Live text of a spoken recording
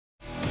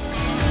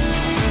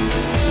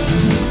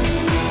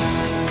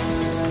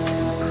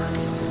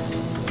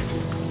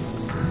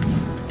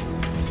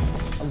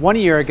1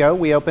 year ago,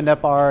 we opened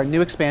up our new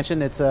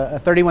expansion. It's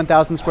a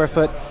 31,000 square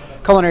foot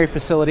culinary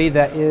facility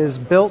that is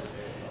built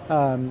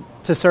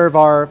to serve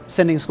our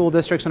sending school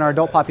districts and our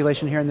adult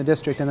population here in the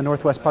district in the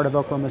northwest part of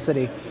Oklahoma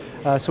City.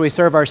 So we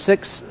serve our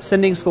 6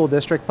 sending school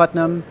districts: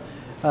 Putnam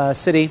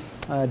City,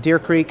 Deer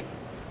Creek,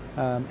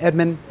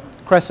 Edmond,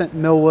 Crescent,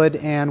 Millwood,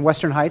 and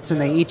Western Heights,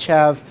 and they each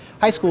have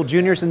high school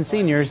juniors and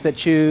seniors that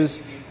choose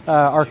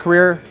our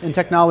career and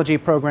technology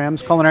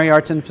programs, culinary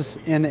arts in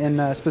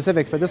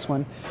specific for this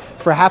one.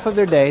 For half of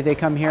their day, they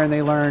come here and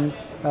they learn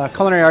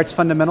culinary arts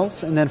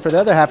fundamentals, and then for the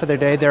other half of their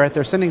day, they're at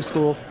their sending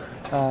school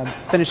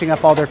finishing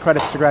up all their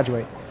credits to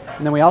graduate.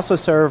 And then we also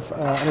serve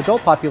an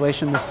adult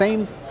population, the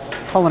same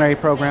culinary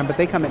program, but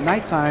they come at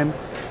nighttime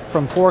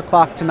from 4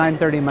 o'clock to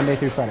 9:30 Monday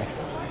through Friday.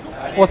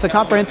 Well, it's a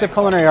comprehensive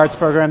culinary arts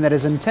program that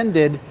is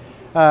intended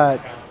to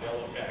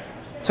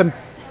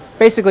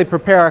basically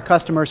prepare our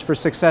customers for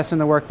success in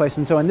the workplace.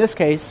 And so in this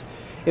case,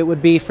 it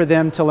would be for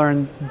them to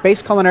learn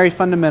base culinary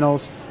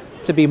fundamentals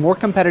to be more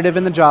competitive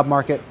in the job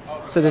market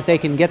so that they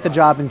can get the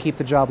job and keep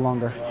the job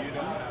longer.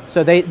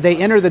 So they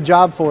enter the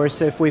job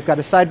force if we've got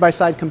a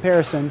side-by-side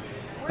comparison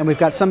and we've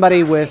got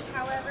somebody with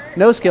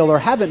no skill or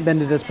haven't been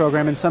to this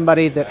program and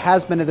somebody that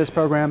has been to this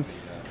program.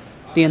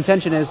 The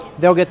intention is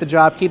they'll get the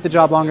job, keep the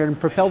job longer, and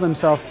propel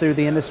themselves through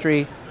the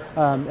industry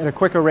at a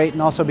quicker rate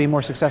and also be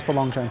more successful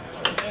long term.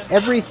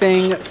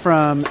 Everything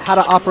from how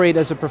to operate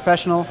as a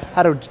professional,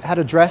 how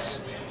to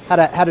dress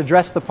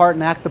the part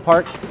and act the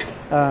part,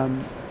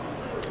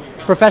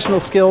 professional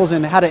skills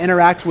and how to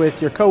interact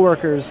with your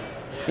coworkers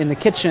in the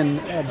kitchen,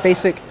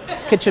 basic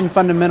kitchen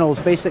fundamentals,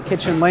 basic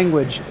kitchen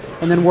language,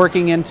 and then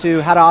working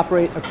into how to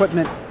operate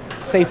equipment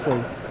safely,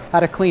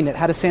 how to clean it,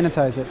 how to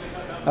sanitize it,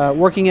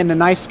 working into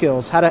knife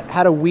skills,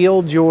 how to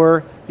wield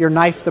your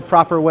knife the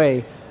proper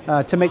way,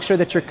 to make sure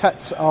that your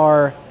cuts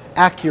are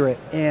accurate,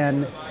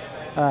 and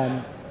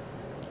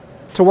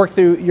to work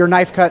through your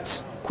knife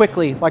cuts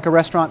quickly like a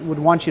restaurant would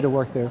want you to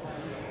work through.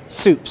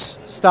 Soups,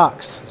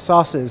 stocks,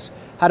 sauces,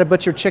 how to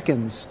butcher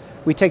chickens.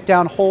 We take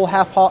down whole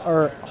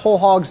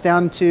hogs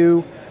down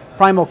to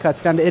primal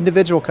cuts, down to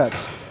individual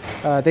cuts.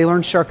 They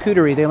learn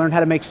charcuterie, they learn how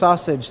to make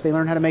sausage, they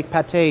learn how to make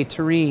pate,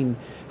 terrine,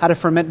 how to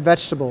ferment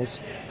vegetables,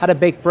 how to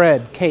bake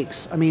bread,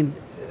 cakes. I mean,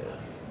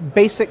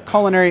 basic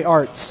culinary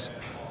arts,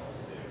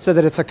 so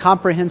that it's a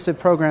comprehensive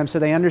program so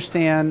they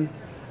understand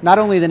not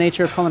only the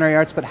nature of culinary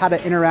arts, but how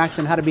to interact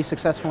and how to be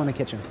successful in the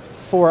kitchen.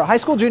 For high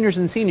school juniors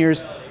and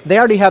seniors, they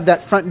already have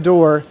that front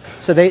door,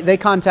 so they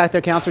contact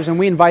their counselors and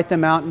we invite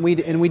them out and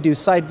we do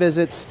site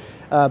visits,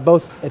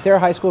 both at their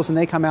high schools and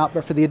they come out.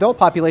 But for the adult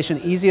population,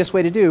 the easiest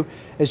way to do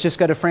is just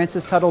go to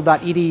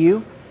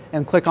francistuttle.edu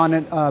and click on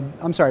it,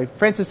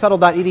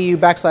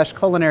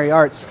 francistuttle.edu/culinary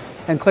arts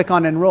and click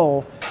on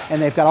enroll,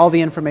 and they've got all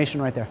the information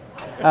right there.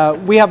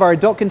 We have our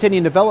adult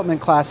continuing development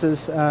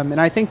classes,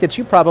 and I think that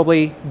you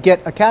probably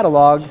get a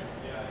catalog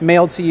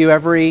mailed to you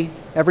every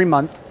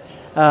month,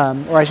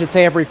 or I should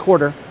say every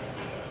quarter.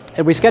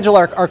 And we schedule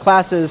our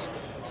classes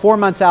 4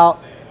 months out,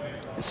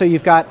 so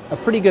you've got a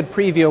pretty good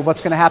preview of what's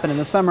going to happen in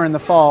the summer and the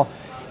fall.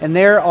 And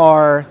there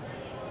are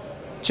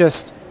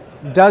just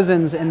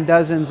dozens and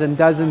dozens and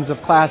dozens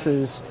of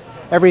classes,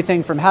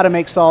 everything from how to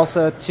make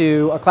salsa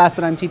to a class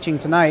that I'm teaching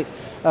tonight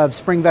of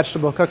spring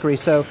vegetable cookery.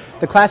 So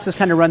the classes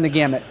kind of run the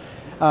gamut.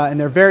 And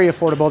they're very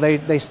affordable.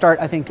 They start,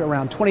 I think,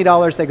 around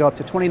 $20. They go up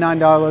to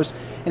 $29.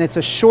 And it's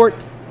a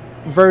short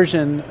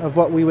version of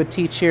what we would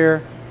teach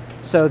here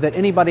so that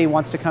anybody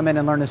wants to come in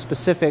and learn a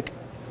specific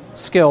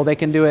skill, they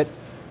can do it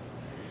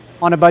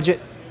on a budget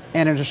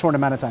and in a short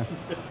amount of time.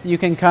 You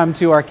can come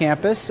to our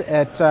campus,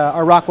 at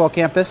our Rockwell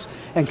campus,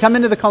 and come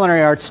into the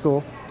Culinary Arts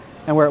School.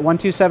 And we're at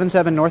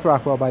 1277 North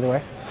Rockwell, by the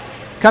way.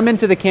 Come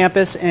into the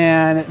campus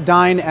and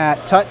dine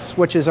at Tut's,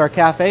 which is our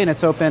cafe, and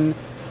it's open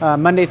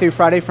Monday through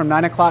Friday from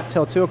 9 o'clock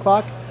till 2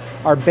 o'clock.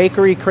 Our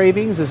bakery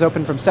Cravings is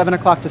open from 7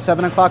 o'clock to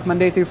 7 o'clock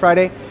Monday through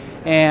Friday.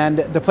 And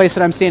the place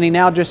that I'm standing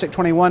now, District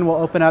 21, will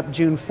open up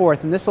June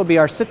 4th. And this will be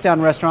our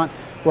sit-down restaurant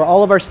where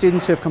all of our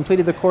students who have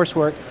completed the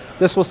coursework,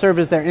 this will serve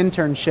as their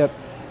internship.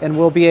 And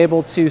we'll be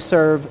able to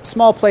serve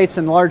small plates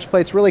and large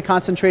plates, really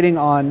concentrating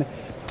on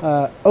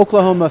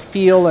Oklahoma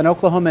feel and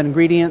Oklahoma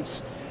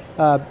ingredients,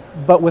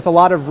 but with a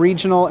lot of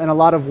regional and a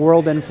lot of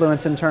world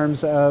influence in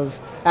terms of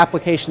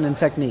application and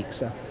technique.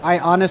 So I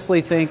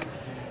honestly think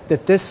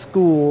that this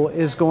school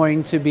is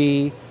going to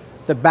be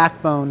the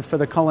backbone for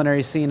the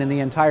culinary scene in the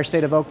entire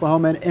state of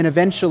Oklahoma and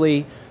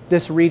eventually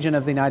this region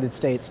of the United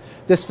States.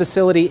 This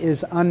facility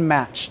is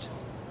unmatched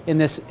in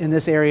this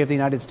area of the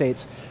United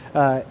States.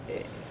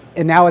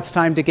 And now it's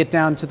time to get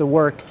down to the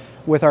work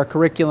with our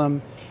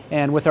curriculum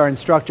and with our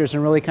instructors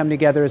and really come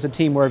together as a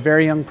team. We're a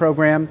very young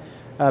program,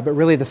 but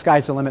really the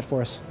sky's the limit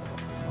for us.